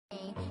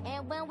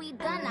And when we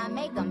done, I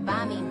make them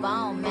buy me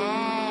bone,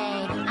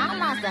 man.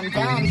 I'm on some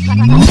dumb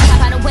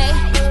by the way,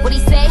 what he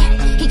say?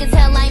 He can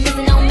tell I ain't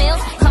missing no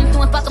meals. Come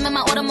through and fuck him in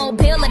my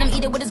automobile. Let him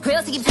eat it with his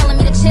grills. He keep telling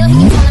me to chill.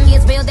 He keep telling me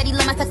it's real that he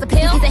love my sex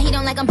appeal. He said he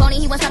don't like I'm bony.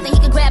 He wants something he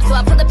can grab. So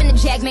I pull up in the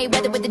Jag, made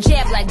weather with the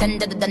jab. Like dun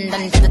dun dun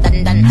dun dun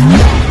dun dun dun.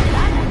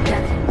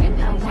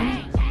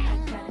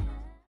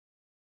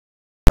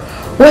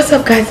 What's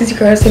up, guys? It's your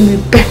girl Sammy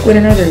back with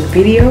another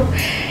video.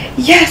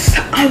 Yes,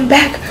 I'm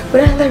back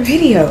with another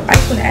video. I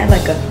just want to add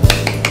like a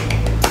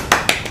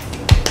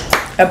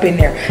up in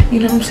there, you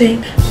know what I'm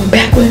saying? I'm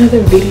back with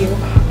another video.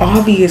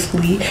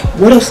 Obviously,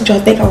 what else did y'all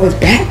think I was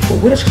back for?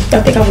 What else did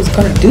y'all think I was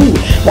gonna do?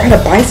 Ride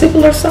a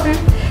bicycle or something?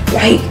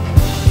 Like,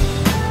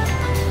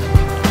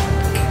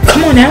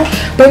 come on now.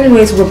 But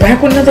anyways, we're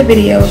back with another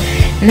video.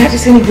 Not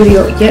just any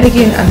video, yet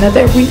again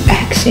another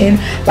reaction.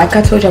 Like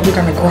I told y'all, we're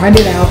gonna grind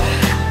it out.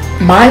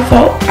 My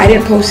fault, I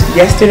didn't post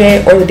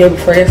yesterday or the day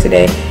before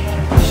yesterday.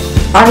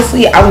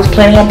 Honestly, I was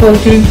planning on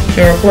posting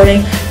and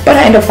recording, but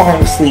I ended up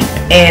falling asleep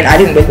and I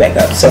didn't wake back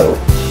up. So,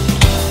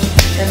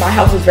 and my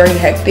house is very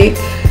hectic,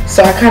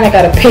 so I kind of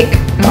got to pick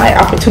my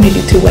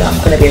opportunity to when I'm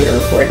going to be able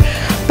to record.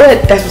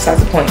 But that's besides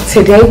the point.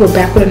 Today we're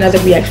back with another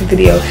reaction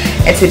video,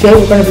 and today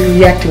we're going to be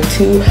reacting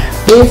to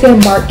Biz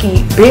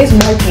Markie,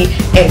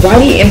 and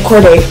YBN and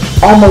Cordae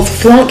almost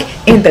flunk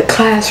in the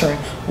classroom,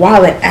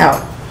 wilding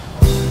out.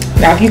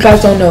 Now, if you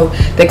guys don't know,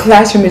 the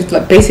classroom is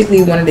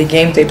basically one of the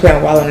games they play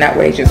on Wild 'N Out,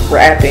 where just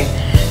rapping,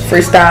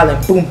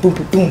 freestyling, boom, boom,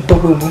 boom, boom, boom,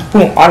 boom, boom,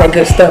 boom, all that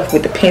good stuff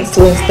with the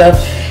pencil and stuff.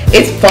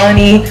 It's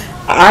funny.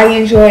 I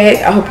enjoy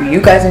it. I hope you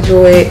guys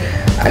enjoy it.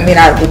 I mean,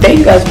 I would think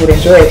you guys would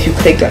enjoy it if you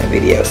clicked on the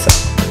video. So,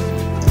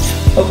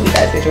 hopefully you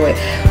guys enjoy it.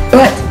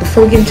 But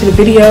before we get into the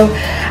video,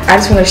 I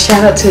just want to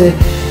shout out to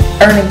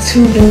earning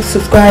 2 new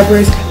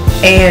subscribers,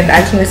 and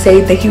I just want to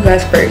say thank you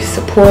guys for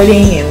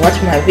supporting and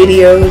watching my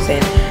videos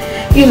and,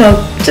 you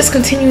know, just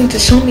continuing to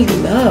show me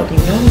love, you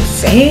know what I'm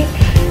saying?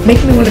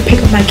 Making me want to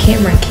pick up my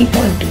camera and keep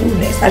on doing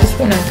this. I just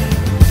want to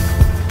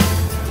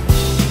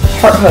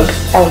heart hug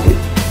all of you,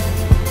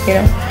 you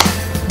know?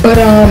 But I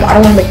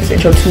don't want to make this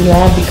intro too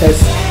long because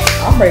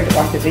I'm ready to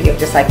watch the video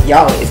just like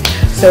y'all is.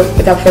 So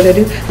without further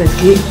ado, let's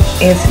get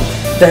into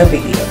the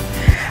video.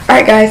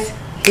 Alright guys,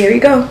 here we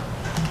go.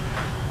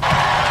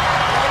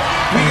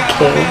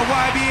 Okay.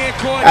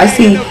 I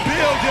see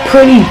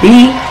Pretty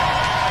B.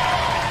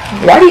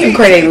 Why do you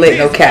Cordae lit,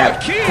 no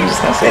cap? I'm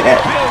just gonna say that.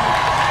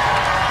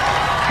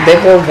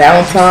 Big old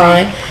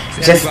Valentine,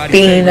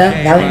 Justina,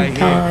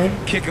 Valentine.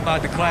 Kick him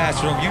out the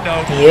classroom, you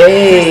know.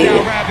 Yay.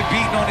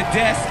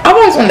 I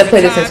always wanted to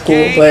play this in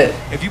school, but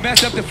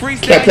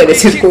can't play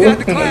this in school.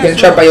 I'm gonna get in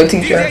trouble by your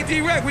teacher.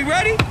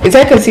 Is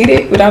that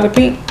conceited without the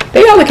pink?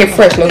 They all looking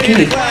fresh, low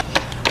key.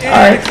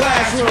 Alright.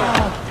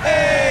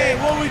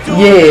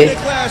 Yeah.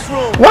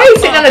 Why are you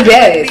sitting on the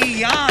desk?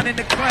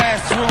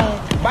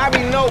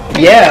 Bobby, no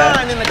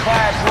yeah. In the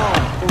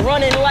classroom.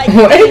 Running like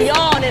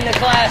beyond in the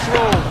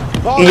classroom.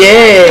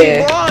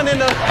 Yeah.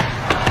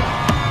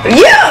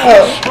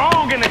 Yeah.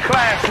 Strong in the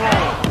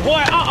classroom.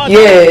 Boy,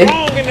 yeah.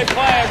 Strong in the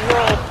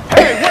classroom.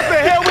 Hey, what the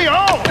hell we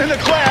on in the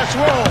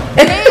classroom?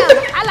 Damn,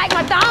 I like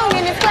my thong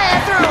in this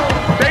classroom.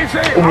 They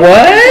say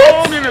what?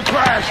 Strong in the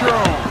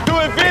classroom. To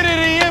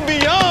infinity and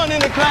beyond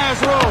in the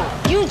classroom.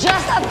 You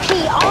just a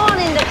peon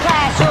in the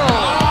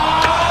classroom.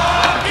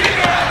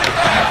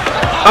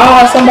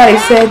 Oh, somebody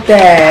said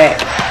that.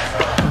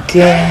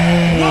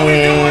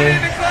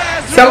 Dang.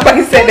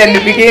 Somebody said that in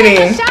the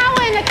beginning.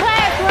 Shower in the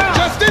classroom.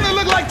 Justina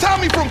look like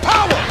Tommy from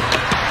Power.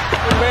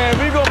 Man,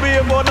 we gonna be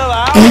here for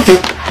another hour.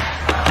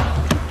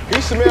 He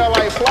smell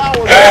like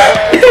flowers.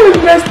 It was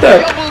messed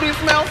up. Your booty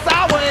smell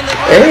sour in the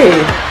classroom.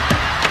 Hey.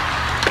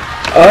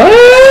 Oh.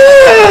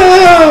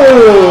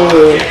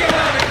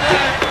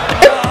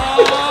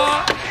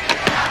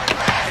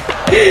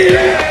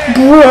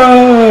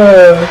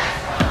 Bruh.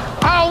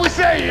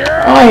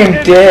 I am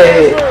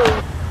dead.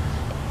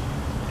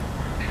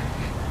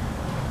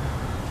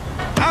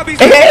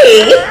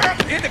 Hey!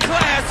 In the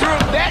classroom.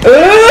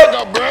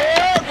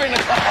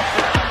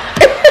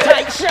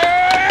 Tight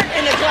shirt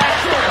in the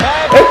classroom.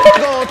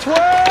 Gonna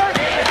twerk.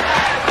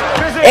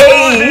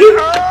 Hey! In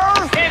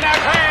that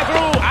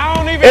classroom. I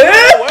don't even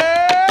know where.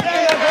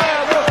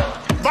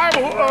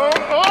 Bible.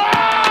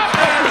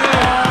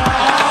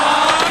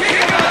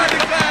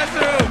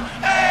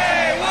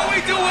 Hey, what we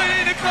doing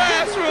in the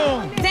classroom?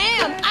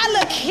 Damn, I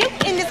look cute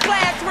in this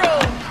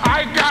classroom.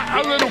 I got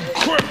a little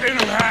crip in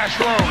the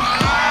classroom.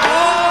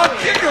 Oh,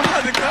 kick him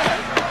out the class.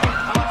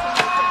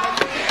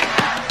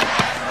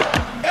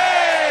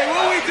 Hey,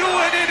 what we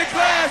doing in the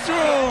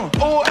classroom?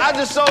 Oh, I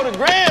just saw the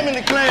gram in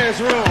the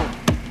classroom.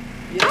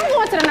 I'm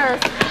going to the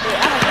nurse.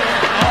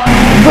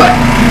 What?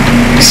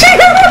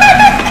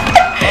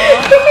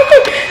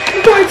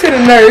 I'm going to the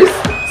nurse.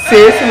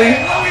 Seriously?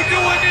 Hey, what we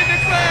doing in the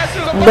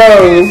classroom?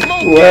 Bro,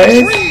 what?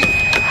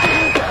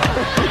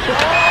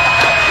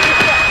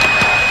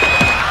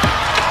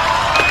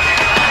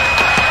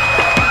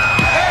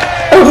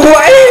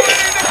 What?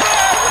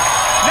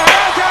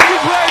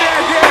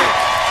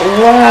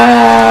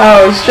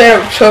 Wow, straight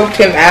up choked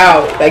him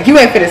out. Like, you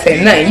ain't finna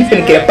say nothing. You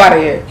finna get up out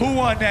of here. Who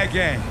won that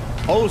game?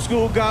 Old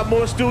school got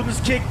more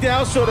students kicked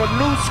out, so the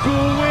new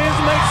school wins.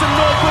 Make some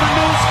noise for the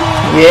new school.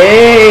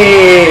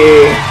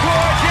 Yeah.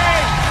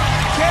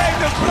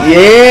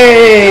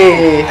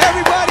 Yeah.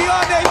 Everybody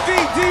on their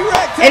feet,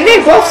 direct. And they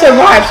both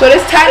survived, so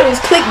this title is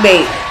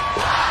clickbait.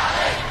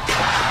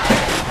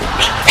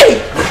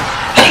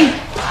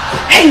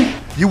 Hey.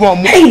 You want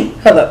more? Hey.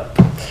 Hold up.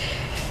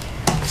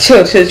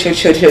 Chill.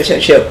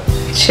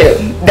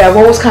 That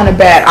was kind of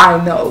bad.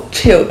 I know.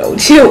 Chill though.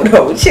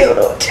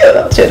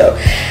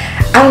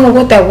 I don't know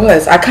what that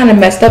was. I kind of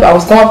messed up. I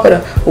was going for the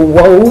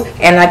whoa,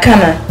 and I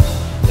kind of,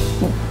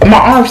 my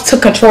arms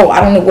took control. I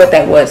don't know what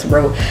that was,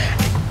 bro.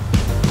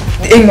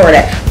 Ignore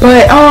that.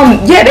 But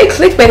yeah, they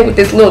clickbaited with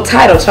this little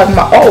title talking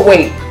about, oh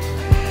wait,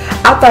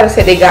 I thought it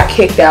said they got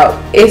kicked out.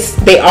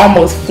 They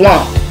almost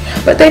flunked.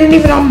 But they didn't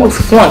even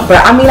almost flunk.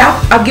 But I mean,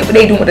 I get what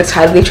they doing with the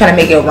title. They trying to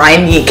make it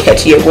rhymey and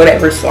catchy or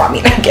whatever. So I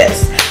mean, I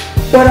guess.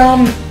 But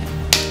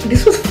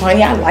this was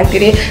funny. I liked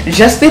it.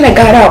 Justina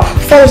got out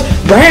first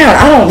round.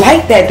 I don't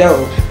like that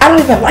though. I don't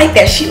even like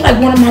that. She like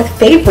one of my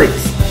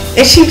favorites,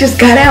 and she just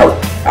got out.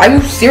 Are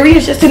you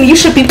serious, Justina? You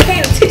should be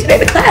paying attention in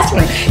the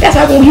classroom. That's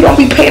why when you don't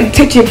be paying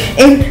attention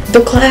in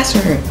the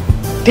classroom,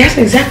 that's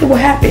exactly what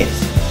happens.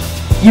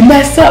 You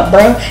mess up,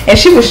 bro. And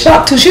she was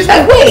shocked too. She was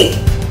like, wait.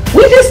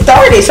 We just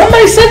started.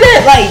 Somebody said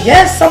that? Like,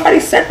 yes, somebody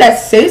said that,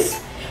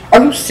 sis.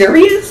 Are you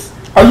serious?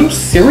 Are you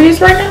serious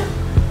right now?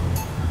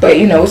 But,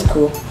 you know, it's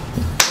cool.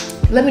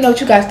 Let me know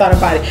what you guys thought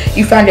about it.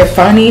 You found it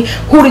funny?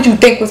 Who did you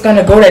think was going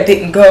to go that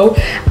didn't go?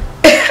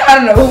 I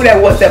don't know who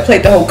that was that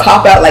played the whole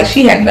cop out. Like,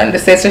 she had nothing to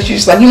say. So she's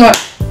just like, you know what?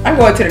 I'm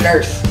going to the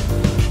nurse.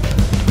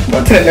 I'm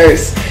going to the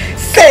nurse.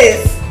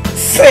 Sis.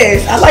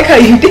 I like how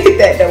you did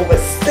that, though. But,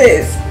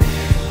 sis.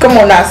 Come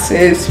on now,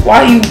 sis.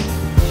 Why you...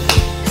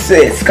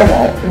 Sis, come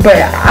on. But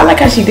I like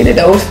how she did it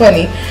though. It was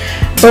funny.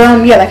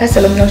 But yeah, like I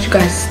said, let me know what you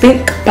guys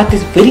think about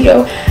this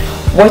video.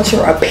 What's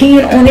your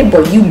opinion on it?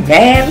 Were you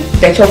mad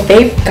that your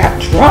fave got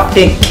dropped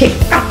and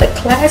kicked out the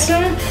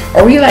classroom?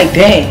 Or were you like,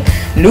 dang,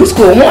 new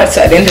school won,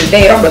 so at the end of the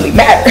day it don't really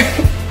matter.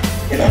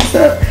 You know what I'm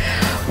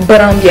saying?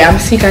 But yeah, I'm gonna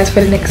see you guys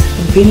for the next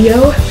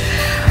video.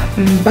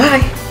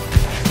 Bye.